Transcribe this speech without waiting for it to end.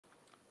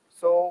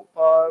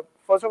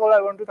First of all,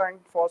 I want to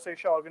thank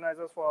FOSSASIA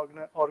organizers for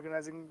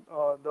organizing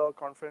the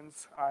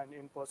conference and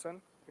in person.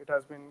 It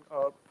has been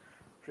a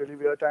really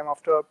weird time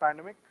after a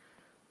pandemic.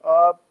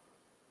 I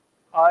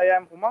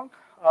am Umang.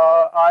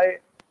 I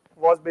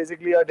was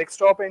basically a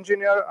desktop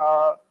engineer.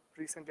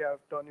 Recently,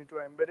 I've turned into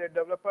an embedded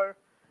developer.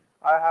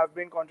 I have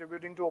been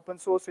contributing to open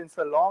source since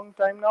a long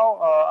time now.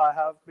 I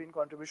have been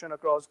contribution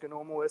across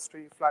GNOME OS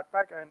 3,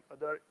 Flatpak, and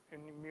other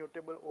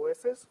immutable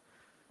OSs.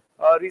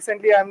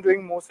 Recently, I'm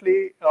doing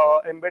mostly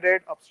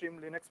embedded upstream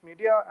Linux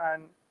media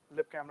and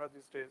libcamera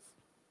these days.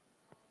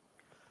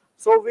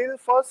 So we'll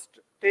first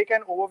take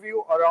an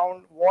overview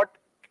around what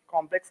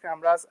complex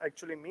cameras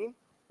actually mean,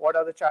 what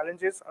are the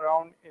challenges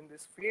around in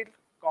this field,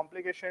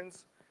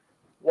 complications,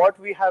 what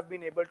we have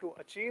been able to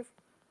achieve,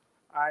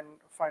 and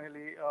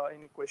finally,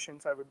 any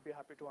questions, I would be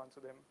happy to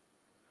answer them.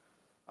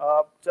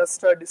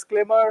 Just a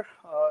disclaimer,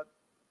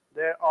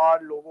 there are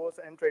logos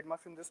and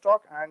trademarks in this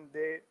talk, and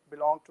they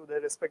belong to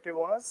their respective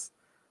owners.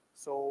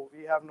 So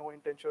we have no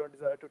intention or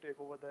desire to take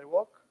over their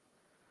work.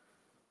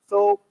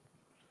 So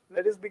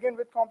let us begin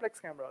with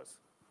complex cameras.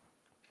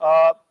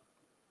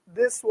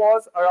 This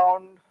was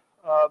around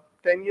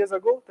 10 years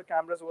ago. The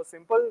cameras were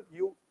simple.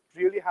 You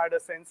really had a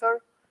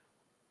sensor.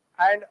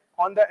 And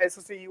on the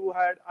SoC, you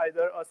had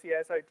either a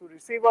CSI2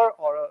 receiver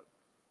or a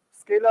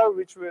scaler,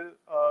 which will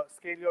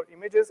scale your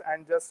images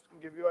and just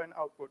give you an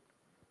output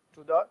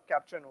to the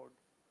capture node.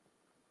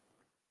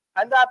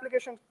 And the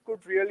application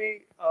could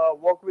really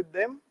work with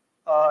them.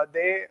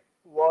 They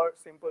were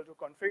simple to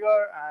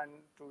configure and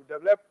to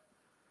develop.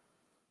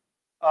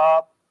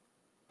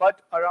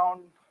 But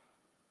around,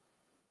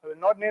 I will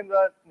not name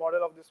the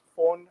model of this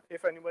phone,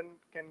 if anyone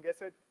can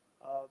guess it.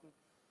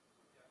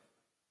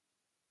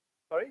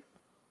 Sorry?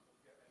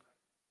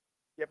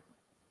 Yep.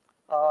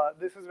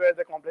 This is where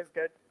the complex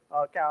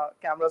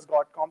cameras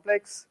got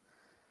complex.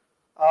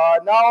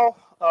 Now,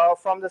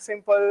 from the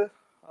simple,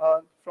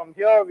 from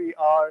here we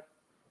are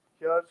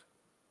here.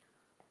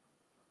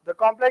 The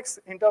complex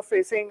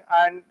interfacing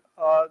and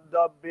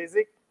the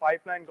basic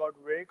pipeline got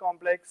very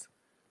complex.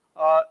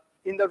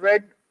 In the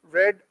red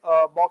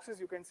boxes,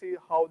 you can see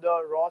how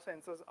the raw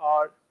sensors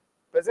are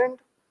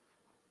present.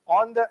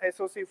 On the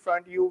SoC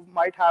front, you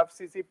might have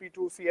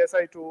CCP2,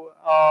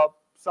 CSI2,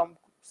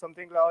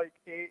 something like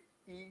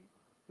AE,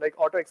 like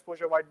auto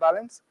exposure white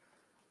balance,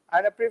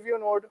 and a preview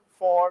node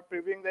for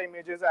previewing the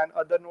images and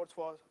other nodes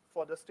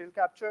for the still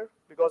capture,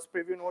 because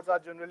preview nodes are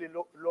generally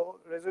low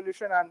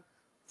resolution, and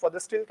for the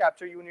still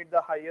capture, you need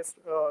the highest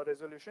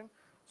resolution.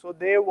 So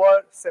they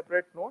were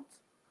separate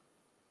nodes.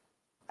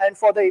 And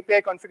for the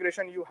API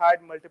configuration, you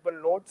had multiple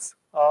nodes,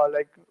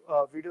 like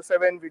video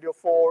 7, video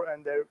 4,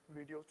 and their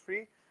video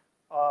 3,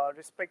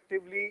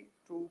 respectively,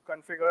 to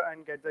configure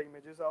and get the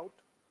images out.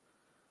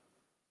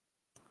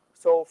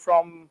 So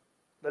from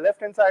the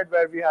left-hand side,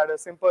 where we had a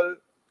simple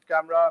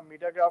camera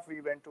media graph,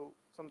 we went to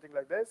something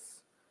like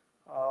this.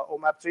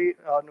 OMAP3,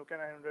 Nuke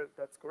 900,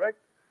 that's correct.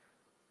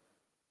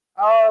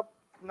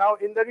 Now,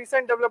 in the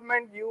recent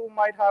development, you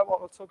might have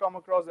also come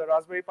across the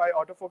Raspberry Pi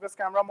autofocus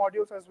camera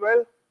modules as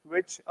well,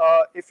 which,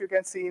 if you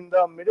can see in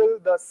the middle,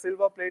 the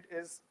silver plate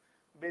is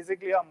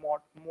basically a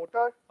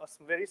motor, a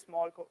very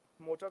small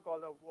motor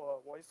called a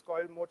voice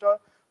coil motor,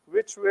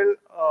 which will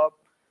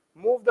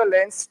move the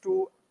lens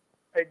to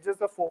adjust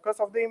the focus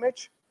of the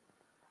image.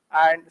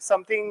 And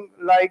something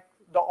like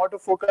the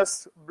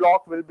autofocus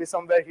block will be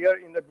somewhere here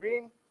in the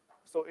green.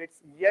 So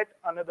it's yet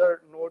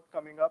another node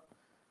coming up.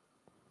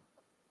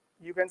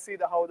 You can see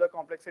how the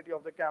complexity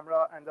of the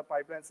camera and the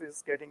pipelines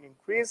is getting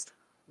increased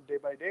day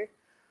by day.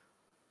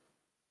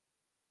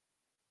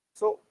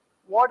 So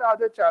what are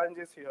the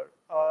challenges here?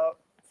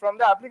 From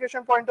the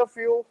application point of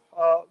view,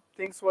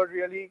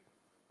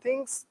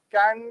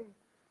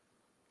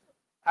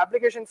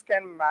 applications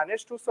can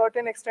manage to a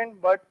certain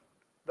extent, but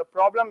the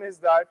problem is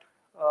that,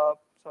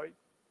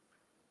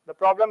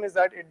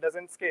 it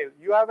doesn't scale.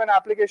 You have an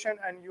application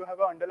and you have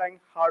an underlying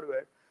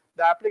hardware.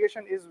 The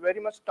application is very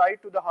much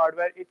tied to the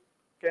hardware. It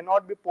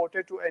cannot be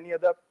ported to any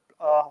other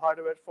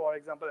hardware. For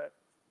example,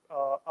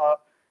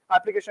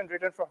 application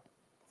written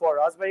for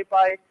Raspberry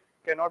Pi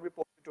cannot be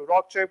ported to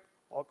Rockchip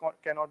or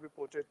cannot be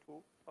ported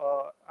to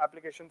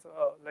applications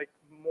like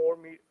more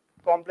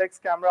complex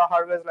camera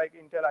hardware like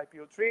Intel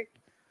IPO3.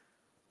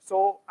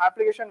 So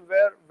applications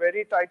were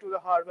very tied to the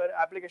hardware.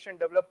 Application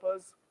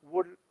developers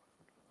would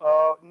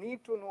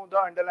need to know the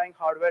underlying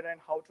hardware and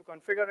how to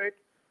configure it.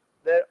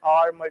 There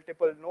are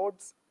multiple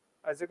nodes,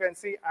 as you can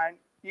see, and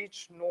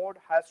each node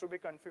has to be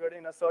configured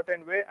in a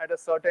certain way at a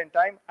certain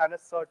time and a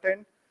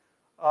certain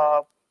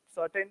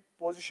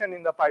position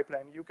in the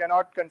pipeline. You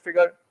cannot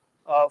configure,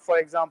 for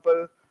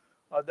example,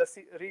 the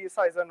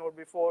resizer node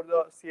before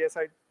the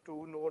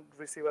CSI2 node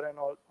receiver and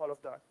all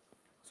of that.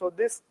 So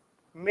this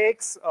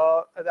makes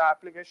the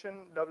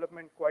application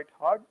development quite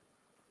hard.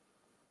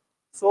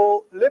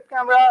 So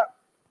libcamera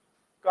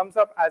comes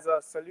up as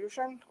a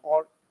solution,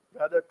 or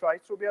rather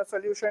tries to be a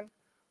solution,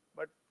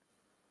 but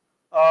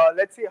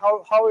let's see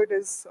how it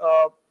is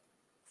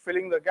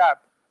filling the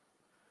gap.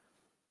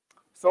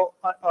 So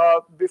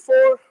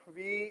before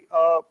we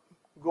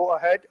go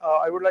ahead,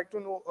 I would like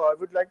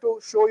to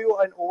show you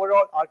an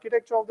overall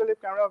architecture of the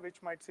libcamera,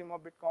 which might seem a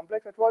bit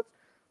complex at first,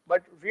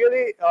 but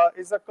really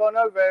is a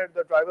kernel where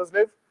the drivers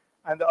live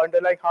and the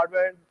underlying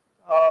hardware.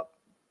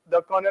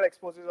 The kernel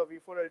exposes a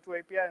v4L2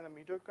 API and a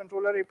meter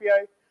controller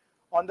API.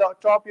 On the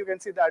top, you can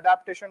see the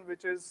adaptation,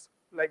 which is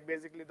like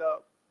basically the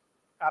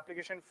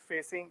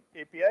application-facing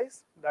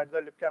APIs that the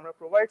libcamera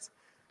provides.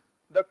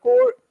 The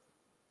core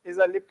is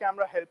a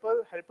libcamera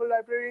helper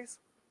libraries,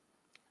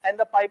 and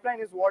the pipeline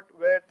is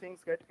where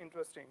things get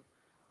interesting.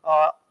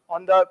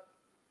 On the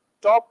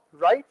top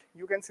right,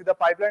 you can see the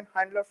pipeline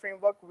handler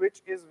framework,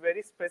 which is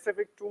very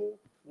specific to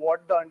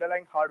what the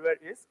underlying hardware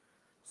is.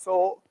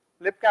 So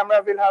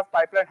libcamera will have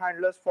pipeline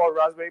handlers for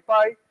Raspberry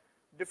Pi,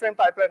 different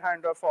pipeline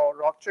handler for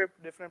Rockchip,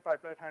 different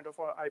pipeline handler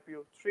for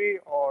IPU3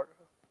 or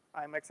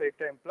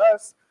IMX810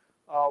 Plus,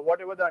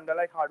 whatever the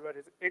underlying hardware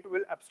is. It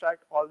will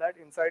abstract all that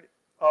inside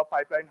a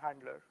pipeline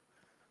handler.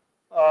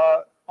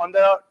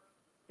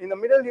 In the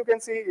middle, you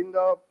can see in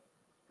the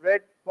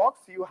red box,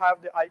 you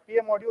have the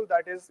IPA module,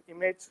 that is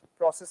image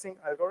processing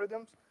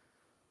algorithms.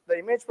 The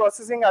image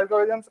processing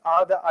algorithms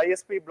are the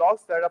ISP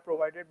blocks that are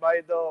provided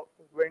by the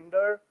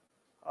vendor.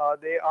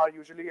 They are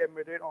usually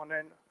embedded on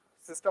a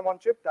system on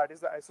chip, that is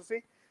the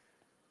SoC.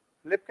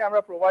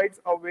 libcamera provides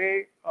a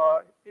way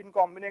in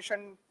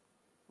combination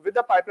with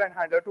the pipeline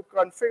handler to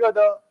configure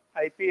the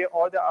IPA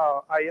or the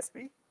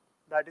ISP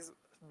that is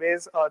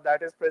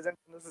present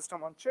in the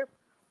system on chip.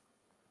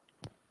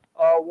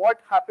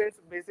 What happens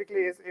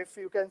basically is, if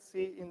you can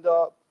see in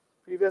the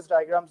previous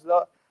diagrams,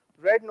 the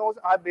red nodes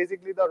are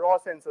basically the raw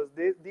sensors.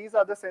 These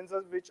are the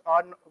sensors which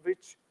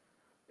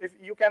if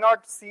you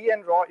cannot see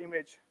a raw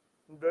image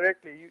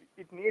directly,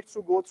 it needs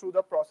to go through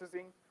the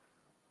processing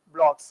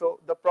blocks. So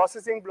the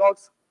processing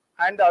blocks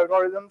and the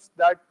algorithms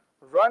that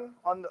run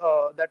on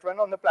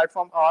the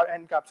platform are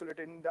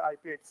encapsulated in the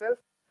IPA itself.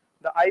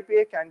 The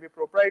IPA can be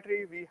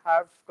proprietary. We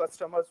have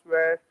customers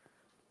where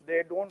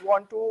they don't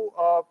want to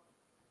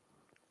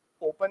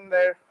open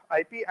their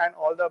IP, and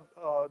all the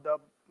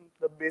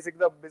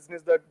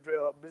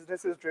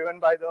business is driven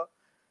by the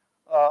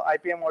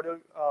IPA module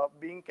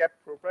being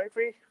kept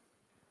proprietary.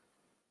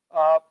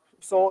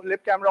 So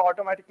libcamera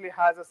automatically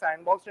has a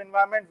sandboxed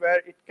environment where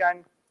it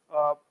can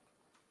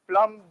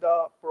plumb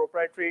the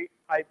proprietary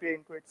IPA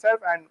into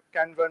itself and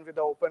can run with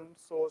the open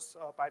source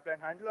pipeline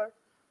handler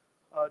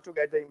to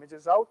get the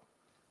images out.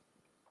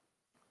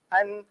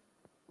 And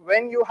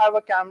when you have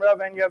a camera,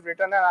 when you have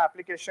written an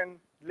application,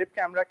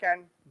 libcamera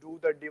can do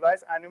the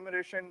device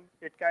enumeration.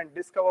 It can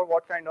discover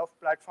what kind of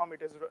platform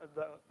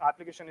the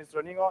application is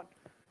running on.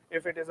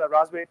 If it is a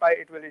Raspberry Pi,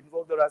 it will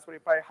invoke the Raspberry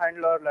Pi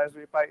handler,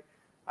 Raspberry Pi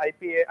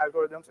IPA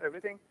algorithms,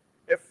 everything.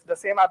 If the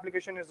same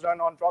application is run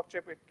on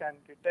Rockchip, it can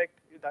detect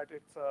that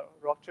it's a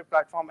Rockchip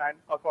platform, and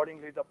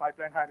accordingly the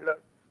pipeline handler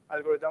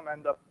algorithm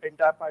and the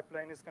entire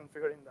pipeline is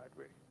configured in that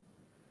way.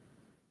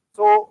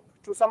 So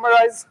to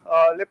summarize,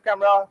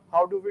 libcamera,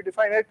 how do we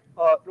define it?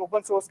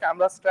 Open source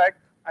camera stack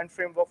and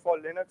framework for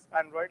Linux,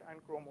 Android, and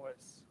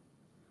ChromeOS.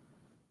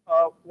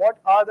 What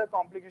are the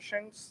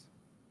complications?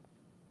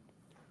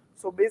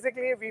 So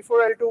basically,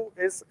 v4L2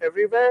 is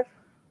everywhere,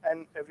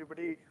 and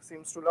everybody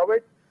seems to love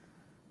it.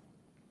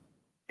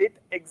 It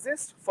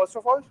exists, first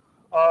of all,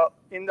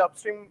 in the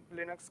upstream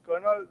Linux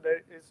kernel.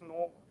 There is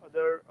no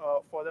other,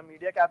 for the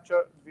media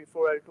capture,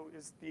 v4L2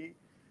 is the,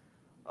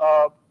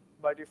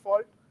 by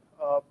default,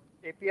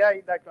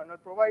 API that kernel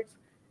provides.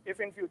 If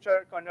in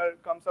future kernel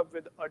comes up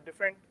with a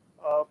different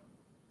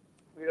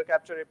video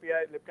capture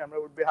API, libcamera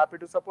would be happy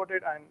to support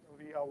it, and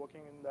we are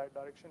working in that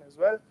direction as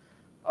well.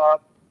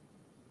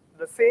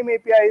 The same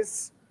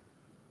APIs,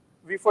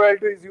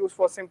 v4L2 is used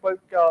for simple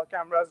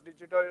cameras,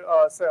 digital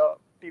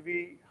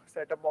TV,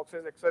 set-top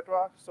boxes,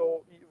 etc.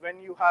 So when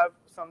you have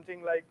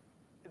something like,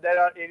 there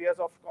are areas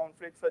of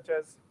conflict such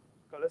as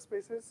color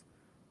spaces,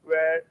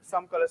 where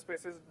some color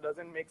spaces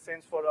doesn't make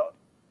sense for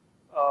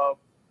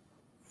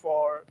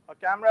a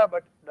camera,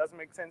 but does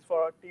make sense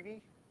for a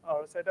TV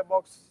or set-top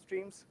box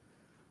streams.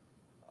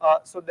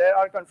 So there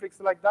are conflicts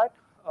like that,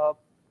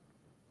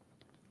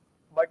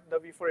 but the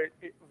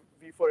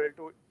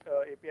v4L2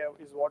 API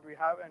is what we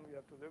have, and we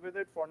have to live with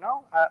it for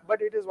now, but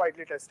it is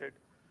widely tested.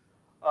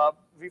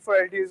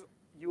 v4L2 is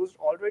used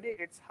already.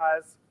 It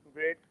has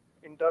great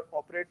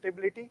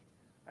interoperability,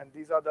 and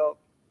these are the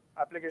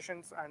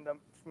applications and the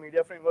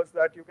media frameworks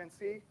that you can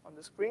see on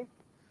the screen.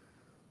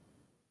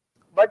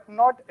 But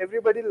not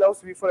everybody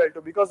loves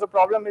v4L2, because the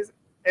problem is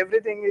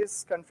everything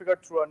is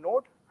configured through a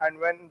node, and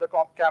when the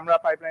camera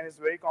pipeline is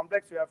very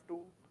complex, the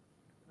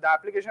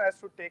application has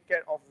to take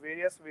care of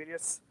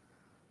various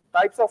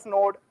types of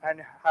node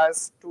and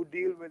has to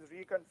deal with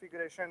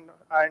reconfiguration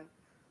and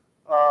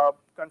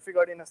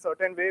configured in a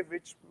certain way,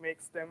 which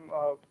makes them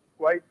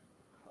quite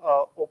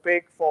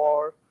opaque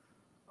for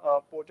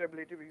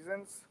portability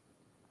reasons.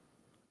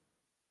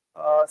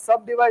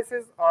 Sub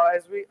devices,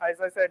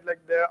 as I said, like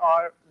there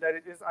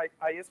is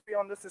ISP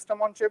on the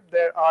system on chip.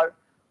 There are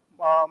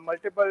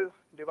multiple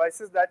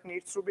devices that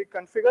needs to be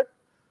configured.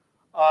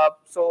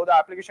 So the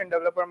application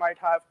developer might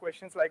have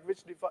questions like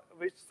which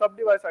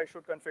sub-device I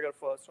should configure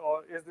first,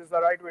 or is this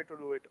the right way to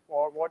do it,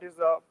 or what is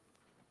the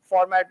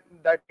format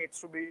that needs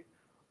to be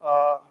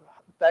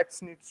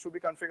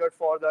configured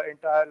for the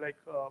entire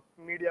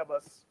media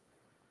bus.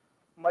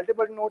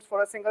 Multiple nodes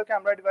for a single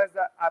camera device.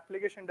 The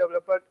application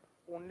developer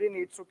only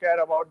needs to care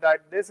about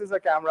that. This is a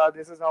camera.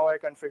 This is how I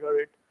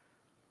configure it.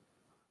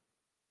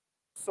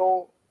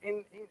 So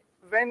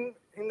when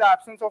in the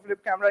absence of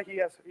libcamera,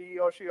 he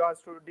or she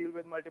has to deal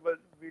with multiple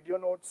video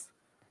nodes.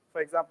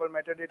 For example,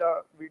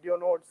 metadata video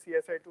node,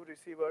 CSI2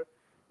 receiver.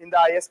 In the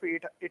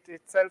ISP, it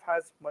itself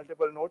has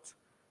multiple nodes,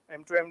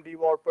 M2M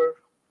dewarper.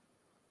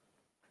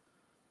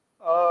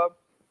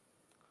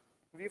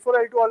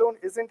 V4L2 alone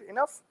isn't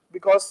enough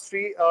because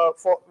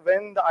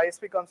when the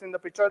ISP comes in the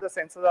picture, the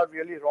sensors are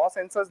really raw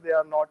sensors. They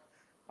are not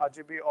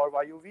RGB or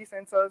YUV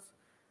sensors,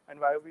 and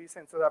YUV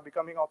sensors are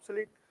becoming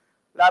obsolete.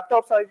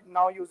 Laptops are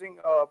now using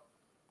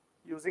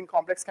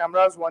complex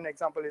cameras. One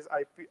example is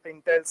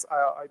Intel's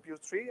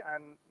IPU3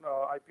 and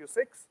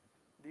IPU6.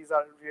 These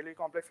are really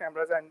complex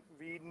cameras, and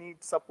we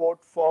need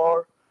support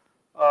for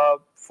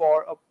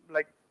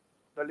like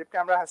the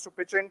libcamera has to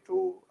pitch in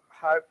to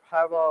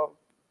have a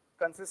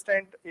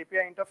consistent API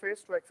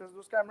interface to access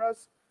those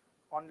cameras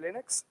on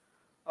Linux.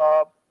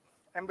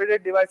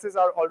 Embedded devices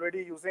are already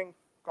using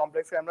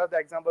complex camera. The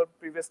example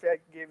previously I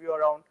gave you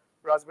around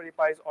Raspberry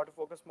Pi's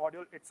autofocus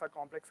module, it's a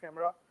complex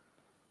camera.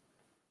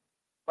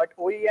 But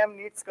OEM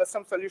needs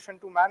custom solution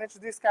to manage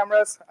these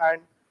cameras,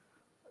 and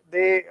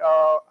they,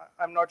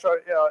 I'm not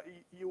sure,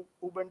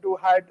 Ubuntu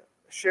had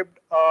shipped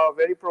a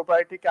very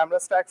proprietary camera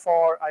stack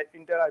for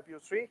Intel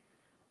IPU3,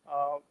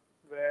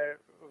 where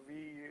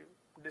we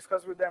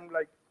discussed with them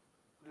like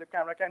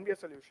libcamera can be a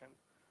solution.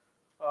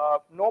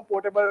 No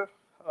portable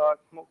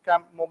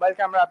mobile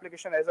camera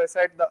application. As I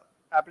said, the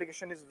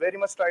application is very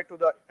much tied to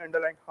the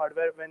underlying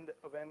hardware when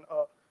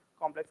a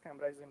complex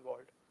camera is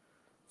involved.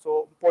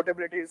 So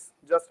portability is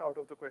just out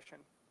of the question.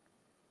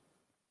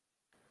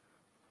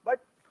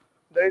 But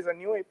there is a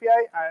new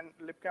API, and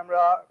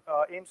libcamera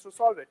aims to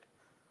solve it.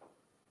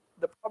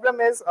 The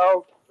problem is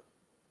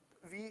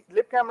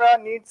libcamera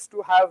needs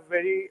to have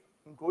very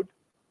good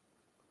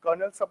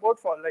kernel support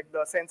for, like,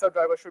 the sensor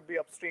driver should be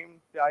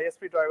upstream, the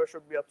ISP driver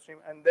should be upstream,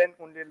 and then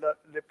only the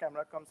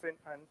libcamera comes in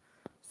and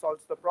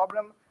solves the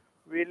problem.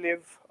 We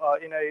live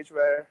in an age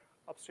where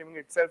upstreaming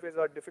itself is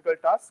a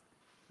difficult task.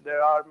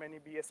 There are many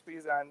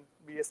BSPs, and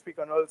BSP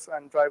kernels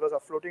and drivers are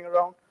floating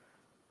around.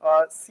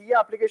 C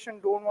application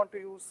don't want to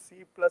use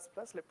C++.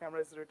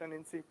 Libcamera is written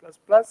in C++,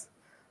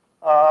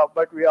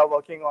 but we are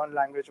working on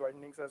language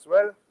windings as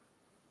well.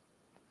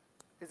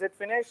 Is it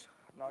finished?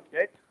 Not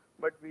yet,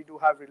 but we do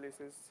have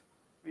releases.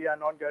 We are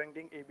not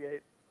guaranteeing ABI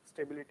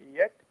stability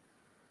yet.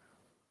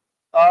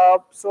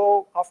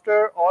 So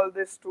after all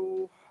this,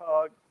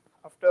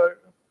 after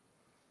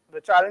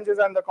the challenges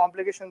and the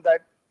complications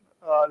that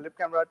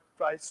libcamera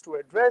tries to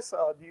address,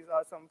 these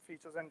are some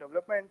features and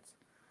developments.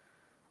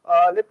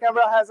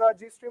 Libcamera has a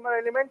GStreamer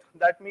element.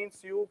 That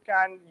means you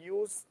can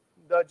use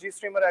the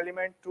GStreamer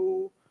element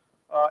to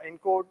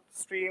encode,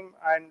 stream,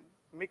 and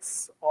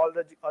mix all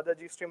the other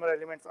GStreamer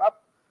elements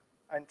up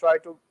and try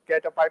to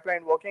get a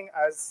pipeline working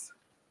as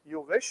you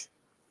wish.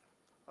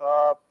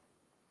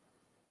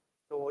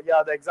 So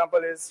yeah, the example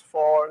is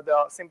for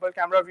the simple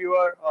camera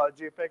viewer,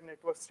 JPEG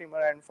network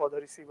streamer, and for the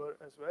receiver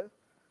as well.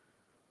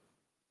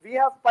 We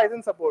have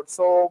Python support.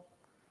 So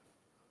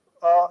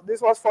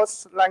this was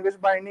first language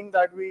binding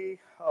that we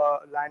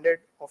landed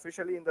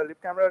officially in the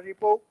libcamera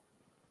repo.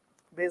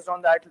 Based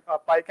on that,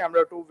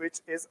 PyCamera 2,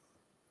 which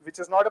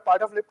is not a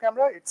part of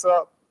libcamera, it's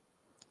a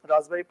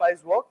Raspberry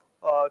Pi's work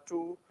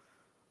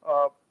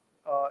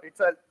it's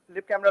a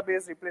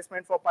libcamera-based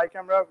replacement for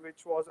PyCamera,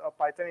 which was a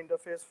Python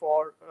interface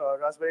for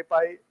Raspberry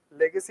Pi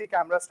legacy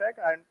camera stack,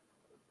 and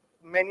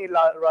many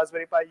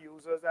Raspberry Pi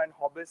users and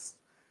hobbyists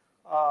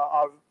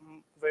are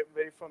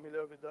very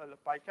familiar with the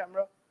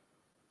PyCamera.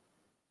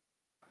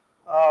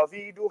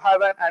 We do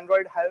have an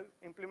Android Help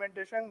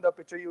implementation. The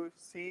picture you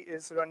see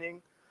is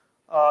running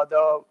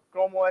the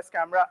ChromeOS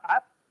camera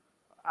app,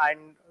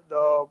 and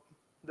the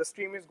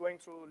stream is going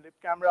through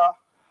libcamera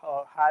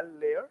HAL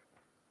layer.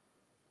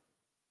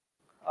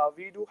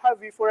 We do have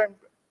V4 and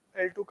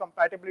L2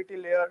 compatibility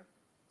layer,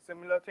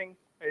 similar thing,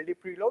 LD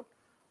preload.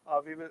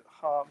 We will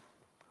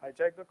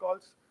hijack the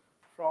calls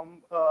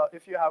from,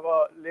 if you have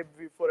a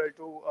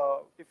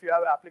libv4l2, if you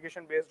have an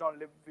application based on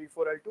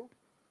libv4l2,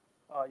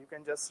 you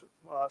can just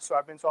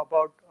swap in, swap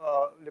out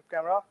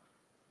libcamera.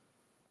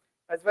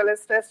 As well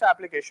as test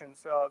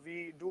applications.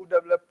 We do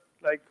develop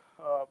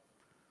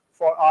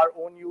for our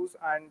own use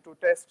and to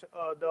test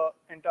the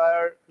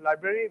entire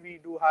library. We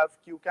do have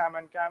QCam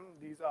and CAM.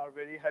 These are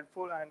very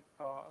helpful, and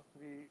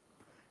we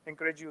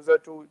encourage user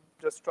to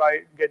just try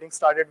getting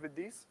started with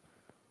these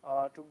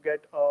to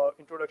get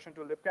introduction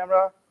to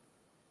libcamera.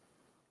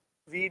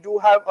 We do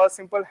have a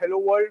simple hello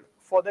world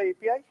for the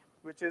API,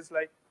 which is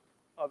like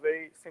a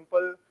very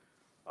simple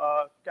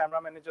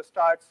camera manager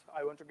starts.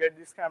 I want to get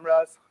these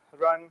cameras,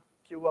 run,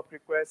 queue up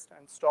request,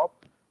 and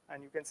stop,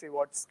 and you can see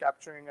what's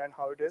capturing and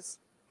how it is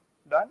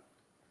done.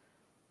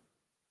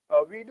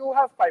 We do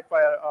have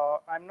Pipewire.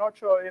 I'm not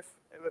sure if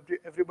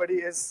everybody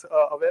is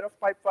aware of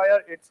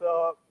Pipewire. It's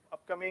a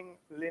upcoming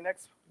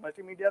Linux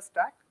multimedia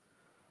stack.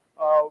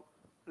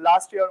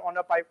 Last year on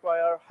a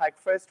Pipewire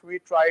Hackfest, we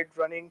tried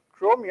running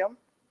Chromium,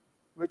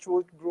 which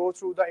would go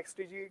through the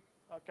XTG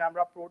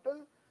camera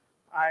portal,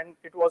 and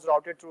it was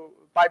routed to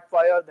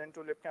Pipewire, then to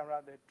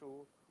libcamera, then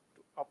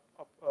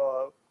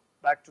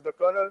back to the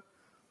kernel.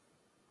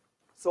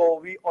 So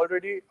we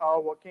already are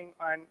working,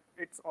 and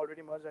it's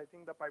already merged. I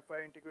think the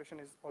Pipewire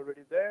integration is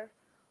already there,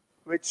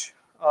 which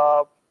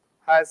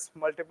has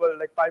multiple,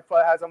 like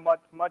Pipewire has a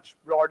much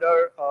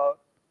broader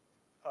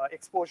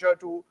exposure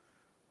to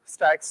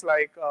stacks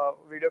like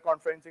video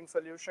conferencing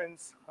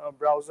solutions,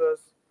 browsers.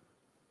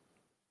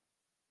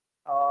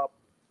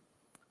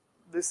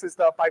 This is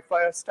the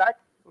Pipewire stack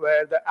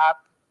where the app,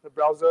 the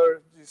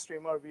browser, the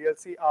streamer,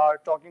 VLC are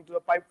talking to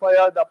the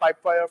Pipewire. The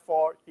Pipewire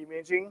for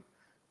imaging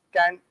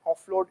can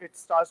offload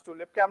its stars to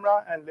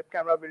libcamera, and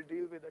libcamera will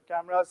deal with the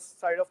camera's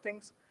side of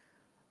things.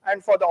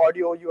 And for the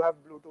audio, you have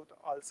Bluetooth,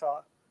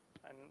 ALSA,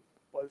 and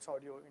Pulse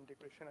audio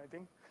integration, I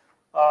think.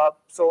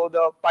 So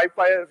the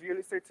Pipewire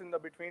really sits in the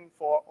between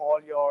for all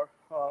your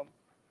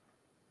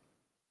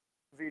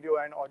video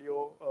and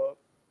audio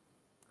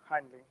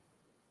handling.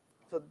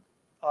 So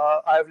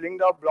I've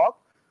linked our blog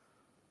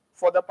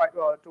for the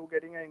to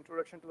getting an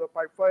introduction to the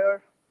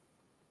Pipewire.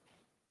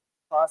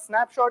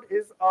 Snapshot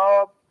is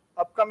a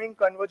upcoming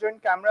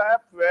convergent camera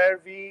app where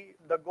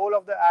the goal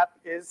of the app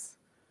is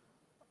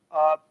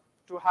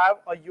to have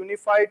a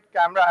unified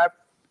camera app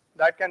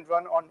that can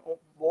run on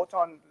both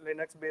on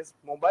Linux-based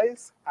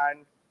mobiles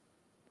and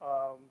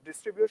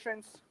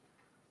distributions.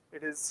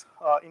 It is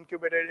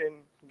incubated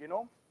in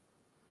GNOME,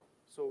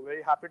 so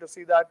very happy to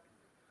see that.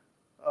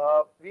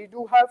 We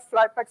do have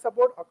Flatpak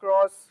support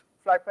across.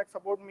 Flatpak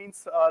support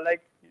means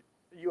like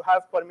you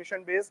have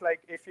permission-based,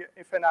 like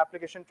if an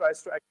application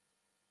tries to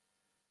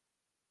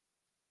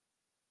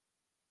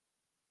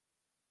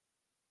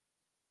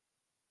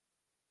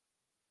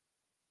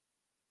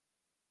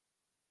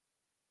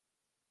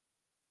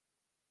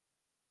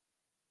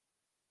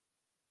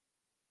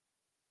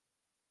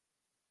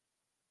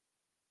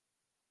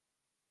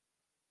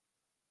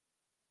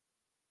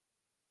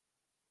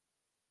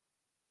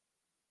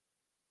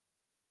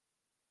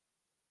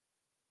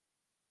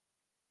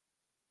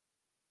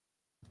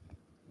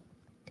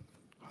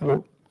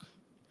Hello.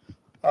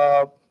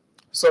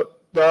 So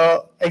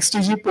the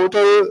XTG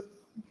portal,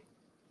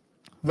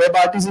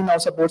 WebRTC now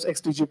supports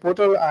XTG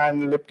portal,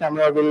 and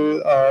libcamera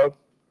will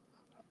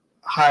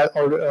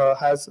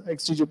has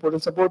XTG portal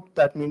support.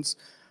 That means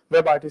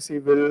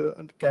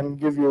WebRTC can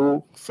give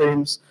you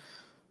frames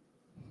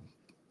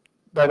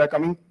that are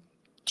coming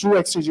through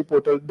XTG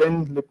portal,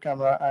 then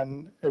libcamera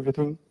and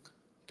everything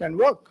can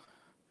work.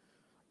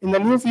 In the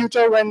near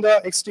future, when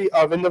the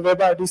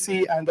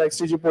WebRTC and the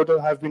XTG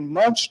portal have been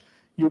merged,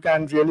 you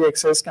can really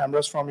access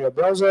cameras from your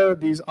browser.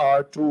 These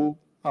are two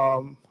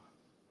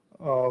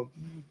Bugzilla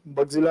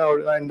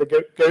and the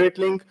Gerrit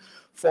link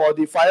for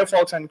the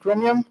Firefox and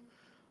Chromium.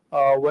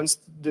 Once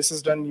this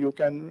is done, you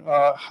can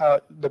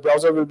the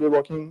browser will be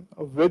working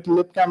with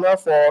libcamera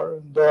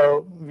for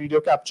the video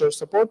capture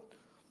support.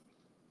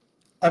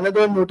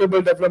 Another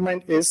notable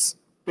development is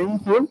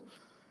Pinhole.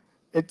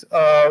 It's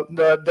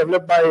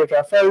developed by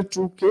Rafael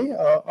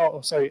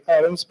 2K.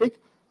 Aaron Spick.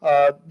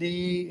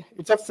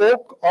 It's a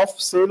fork of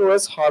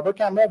SailOS Harbor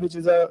Camera, which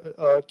is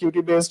a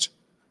Qt-based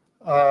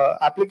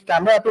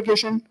camera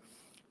application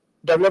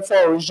developed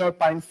for original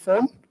Pine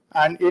phone.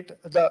 And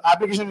the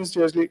application is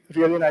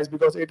really nice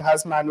because it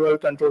has manual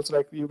controls,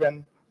 like you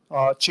can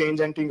change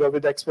and tinker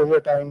with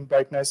exposure time,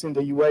 brightness in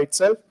the UI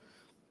itself.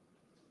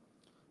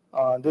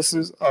 This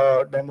is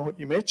a demo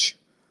image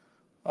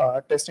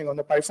testing on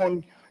the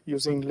PiPhone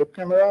using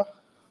libcamera.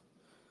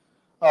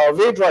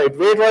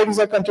 Waydroid is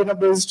a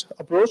container-based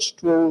approach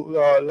to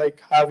like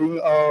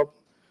having a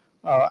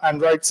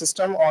Android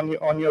system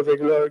on your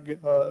regular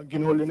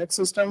GNU Linux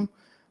system,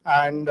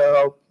 and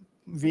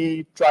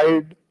we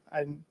tried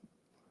and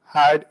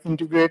had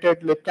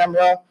integrated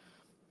libcamera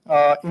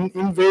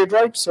in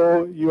Waydroid,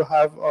 so you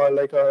have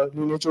like a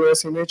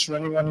LineageOS image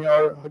running on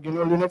your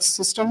GNU Linux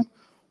system,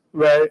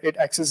 where it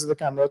accesses the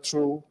camera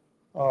through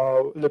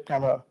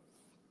libcamera.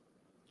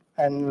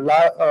 And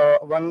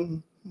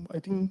I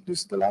think this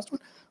is the last one.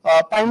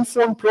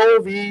 PinePhone Pro,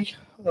 we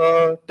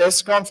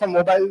test ground for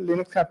mobile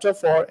Linux capture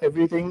for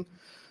everything.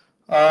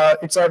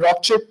 It's a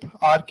Rockchip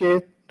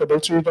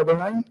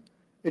RK3399.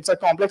 It's a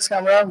complex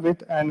camera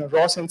with an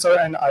RAW sensor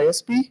and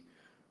ISP,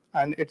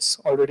 and it's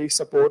already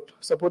supported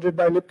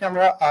by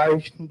libcamera.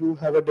 I do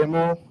have a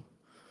demo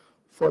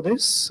for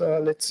this.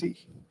 Let's see.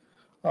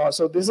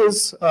 So this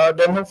is a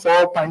demo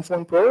for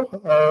PinePhone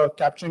Pro,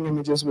 capturing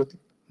images with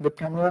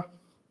libcamera.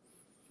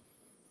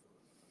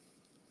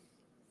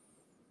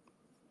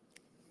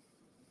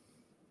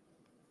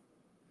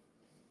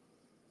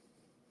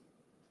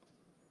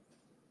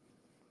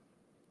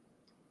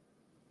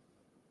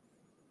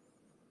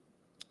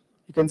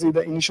 You can see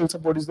the initial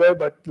support is there,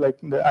 but like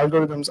the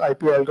algorithms,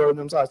 IP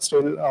algorithms are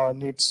still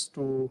needs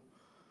to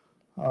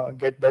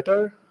get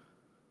better.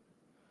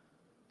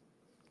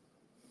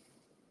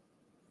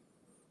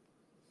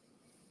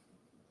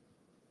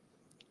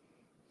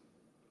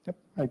 Yep,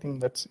 I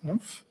think that's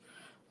enough.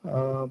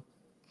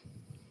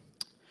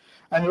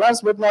 And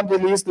last but not the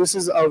least, this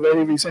is a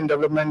very recent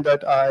development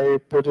that I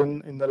put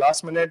in the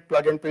last minute,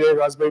 plug and play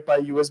Raspberry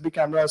Pi USB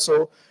camera.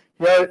 So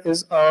here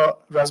is a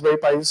Raspberry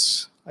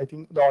Pi's, I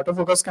think the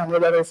autofocus camera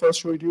that I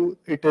first showed you,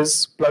 it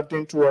is plugged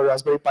into a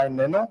Raspberry Pi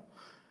Nano.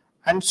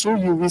 And through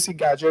UVC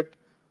gadget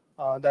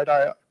that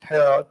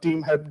our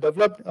team had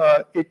developed,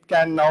 it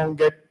can now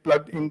get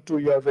plugged into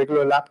your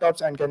regular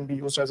laptops and can be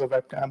used as a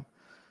webcam.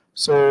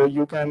 So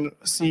you can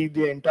see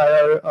the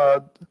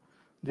entire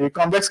the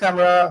complex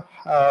camera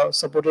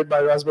supported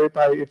by Raspberry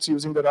Pi. It's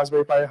using the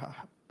Raspberry Pi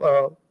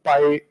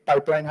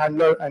pipeline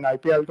handler and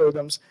IP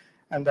algorithms,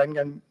 and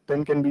then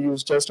can be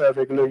used just a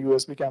regular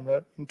USB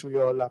camera into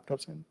your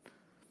laptops. And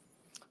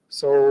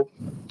so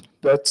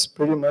that's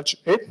pretty much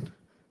it.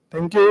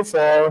 Thank you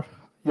for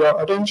your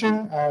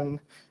attention, and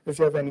if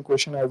you have any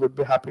question, I would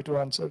be happy to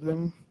answer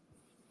them.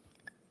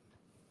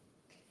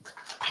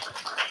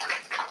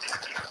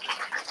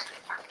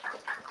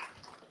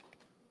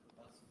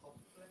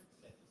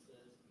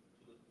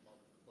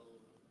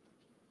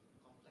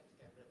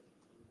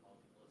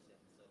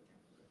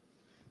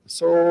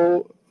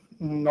 So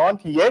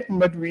not yet,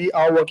 but we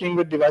are working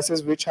with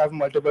devices which have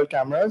multiple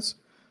cameras.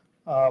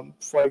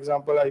 For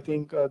example, I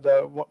think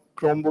the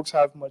Chromebooks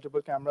have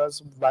multiple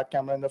cameras, back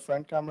camera and the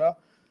front camera.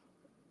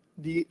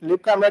 The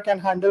libcamera can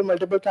handle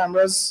multiple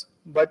cameras,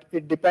 but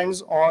it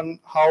depends on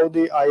how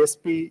the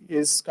ISP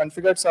is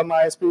configured. Some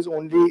ISPs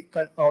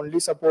only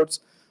supports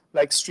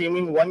like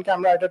streaming one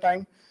camera at a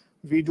time.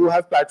 We do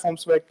have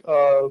platforms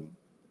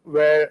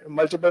where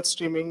multiple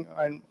streaming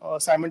and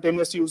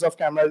simultaneous use of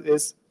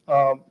cameras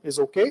is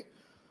okay.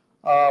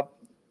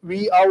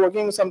 We are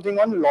working on something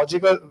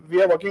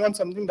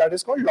that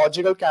is called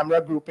logical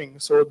camera grouping.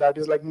 So that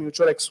is like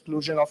mutual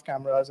exclusion of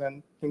cameras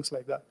and things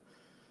like that.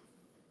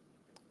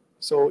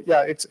 So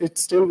yeah, it's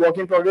still work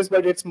in progress,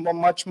 but it's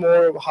much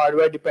more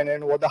hardware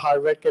dependent. What the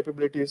hardware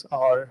capabilities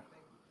are.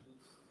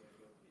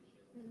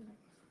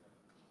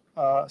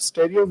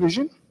 Stereo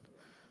vision?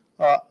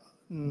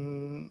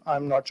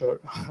 I'm not sure.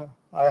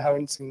 I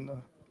haven't seen.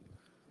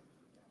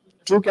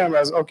 Two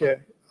cameras,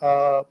 okay.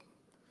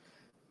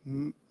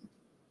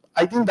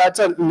 I think that's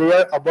a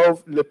layer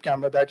above lip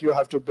camera that you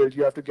have to build.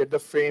 You have to get the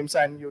frames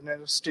and you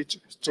know, stitch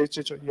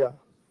it. Yeah.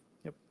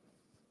 Yep.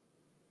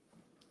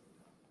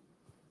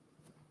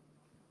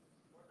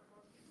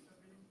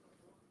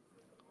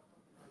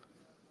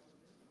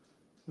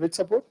 Which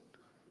support?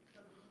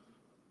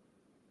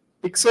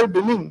 Pixel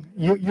binning.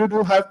 You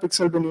do have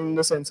pixel binning in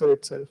the sensor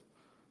itself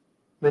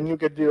when you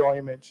get the raw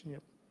image.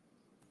 Yep.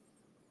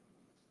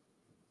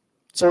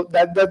 So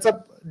that's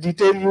a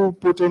detail you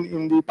put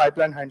in the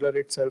pipeline handler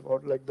itself,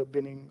 or like the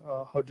binning,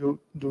 how do you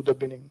do the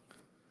binning.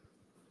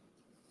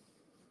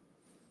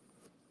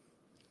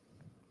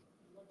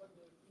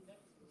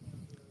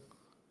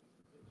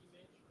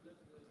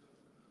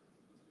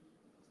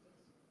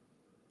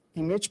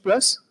 Image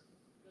plus?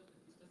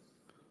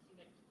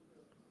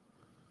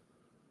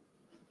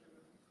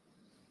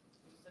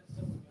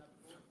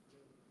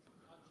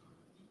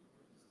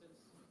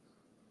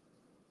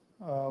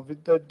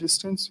 With the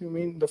distance, you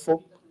mean the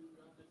focus?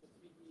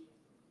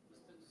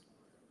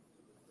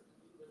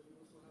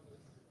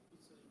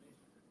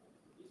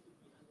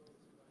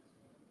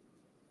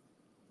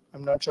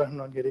 I'm not sure. I'm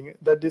not getting it.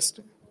 The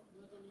distance.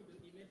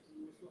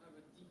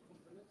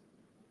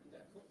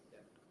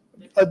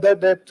 The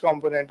depth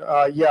component.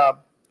 Yeah,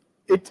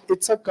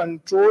 it's a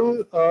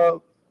control.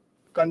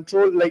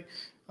 Like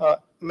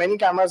many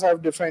cameras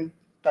have different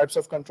types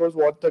of controls.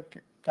 What the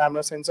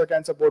camera sensor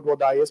can support, what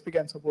the ISP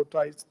can support. So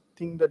I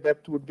think the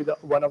depth would be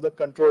one of the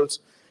controls.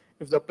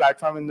 If the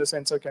platform in the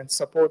sensor can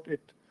support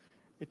it,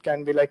 it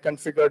can be like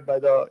configured by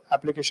the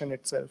application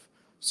itself.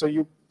 So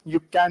you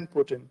can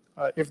put in.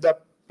 If the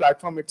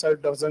platform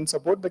itself doesn't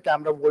support, the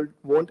camera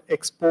won't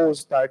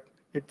expose that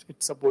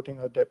it's supporting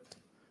a depth.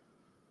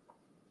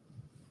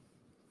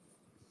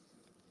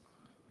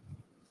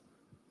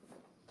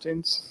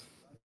 James?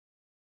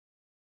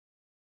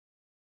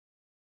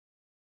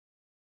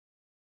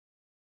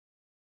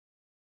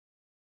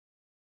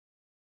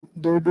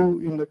 They do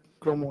in the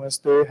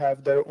ChromeOS. They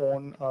have their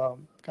own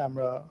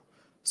camera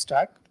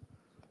stack,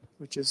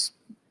 which is,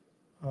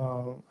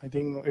 I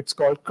think it's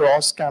called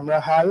Cross Camera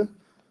HAL,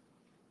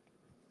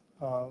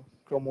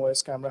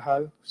 ChromeOS Camera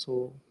HAL.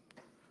 So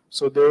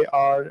they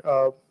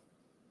are,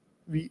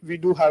 we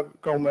do have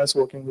ChromeOS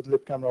working with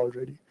libcamera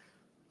already.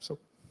 So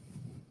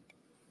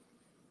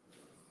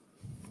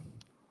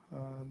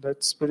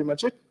that's pretty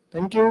much it.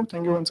 Thank you.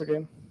 Thank you once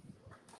again.